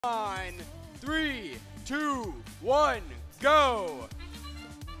On 3, 2, 1, go!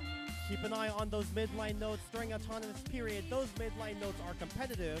 Keep an eye on those midline notes during autonomous period. Those midline notes are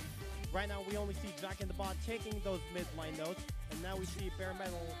competitive. Right now we only see Jack in the Bot taking those midline notes, and now we see Bare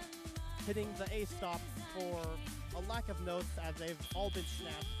Metal hitting the A stops for a lack of notes as they've all been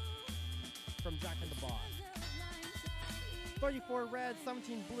snapped from Jack in the Bot. 34 red,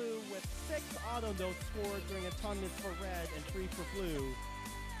 17 blue with 6 auto notes scored during autonomous for red and 3 for blue.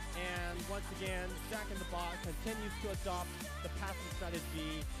 And once again, Jack in the Bot continues to adopt the passing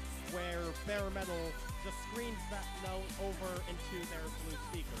strategy where Bare Metal just screens that note over into their blue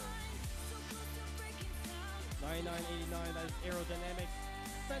speaker. 9989, that is Aerodynamics,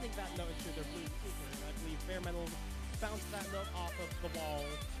 sending that note into their blue speaker. And I believe Bare Metal bounced that note off of the wall.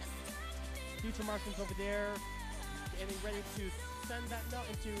 Future Martians over there getting ready to send that note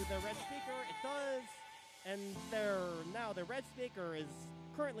into the red speaker. It does, and now the red speaker is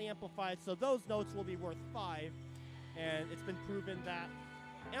currently amplified, so those notes will be worth 5. And it's been proven that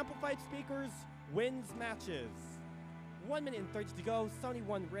amplified speakers wins matches. 1 minute and 30 to go,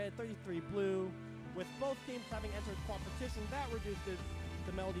 71 red, 33 blue. With both teams having entered competition, that reduces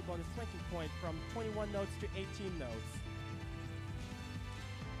the melody bonus ranking point from 21 notes to 18 notes.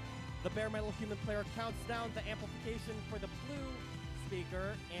 The Bare Metal human player counts down the amplification for the blue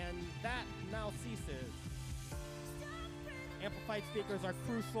speaker, and that now ceases. Amplified speakers are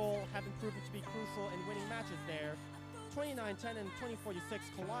crucial, have been proven to be crucial in winning matches there. 2910 and 2046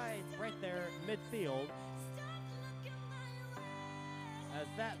 collide right there midfield. As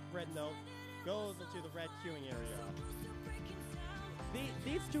that red note goes into the red queuing area.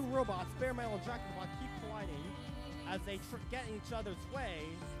 These two robots, Bare Metal and Jack in the Bot, keep colliding as they get in each other's way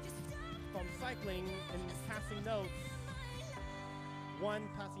from cycling and passing notes. One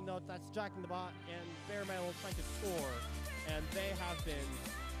passing note, that's Jack in the Bot, and Bare Metal trying to score. And they have been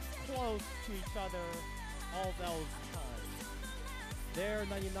close to each other all those times. There,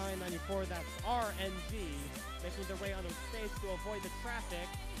 99-94, that's RNG, making their way onto the stage to avoid the traffic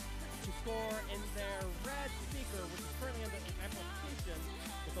to score in their red speaker, which is currently under amplification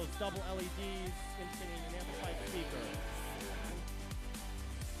with those double LEDs indicating an amplified speaker.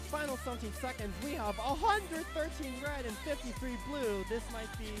 Final 17 seconds, we have 113 red and 53 blue. This might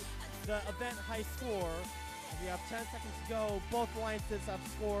be the event high score. We have 10 seconds to go. Both alliances have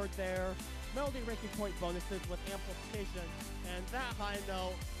scored their melody ranking point bonuses with amplification, and that high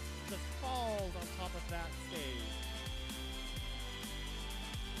note just falls on top of that stage.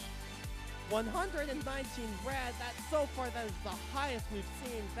 119 red, so far that is the highest we've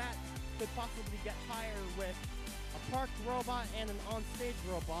seen. That could possibly get higher with a parked robot and an on-stage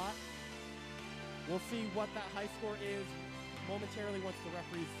robot. We'll see what that high score is momentarily once the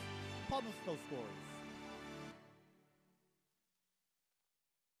referees publish those scores.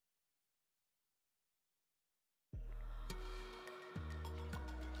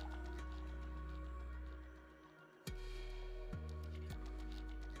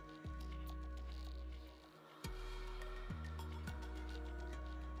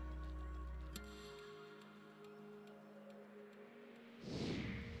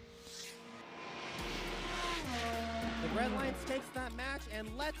 Red Lions takes that match, and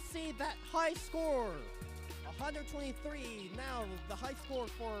let's see that high score. 123, now the high score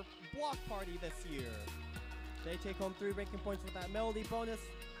for Block Party this year. They take home 3 ranking points with that melody bonus.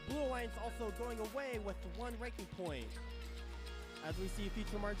 Blue Alliance also going away with 1 ranking point. As we see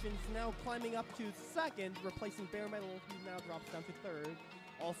Future Martians now climbing up to 2nd, replacing Bare Metal, who now drops down to 3rd.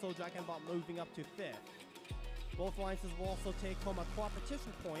 Also Jack and Bot moving up to 5th. Both alliances will also take home a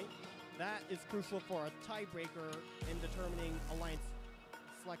competition point. That is crucial for a tiebreaker in determining alliance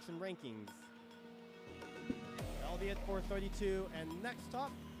selection rankings. That'll be it for 32, and next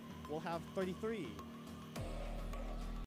up, we'll have 33.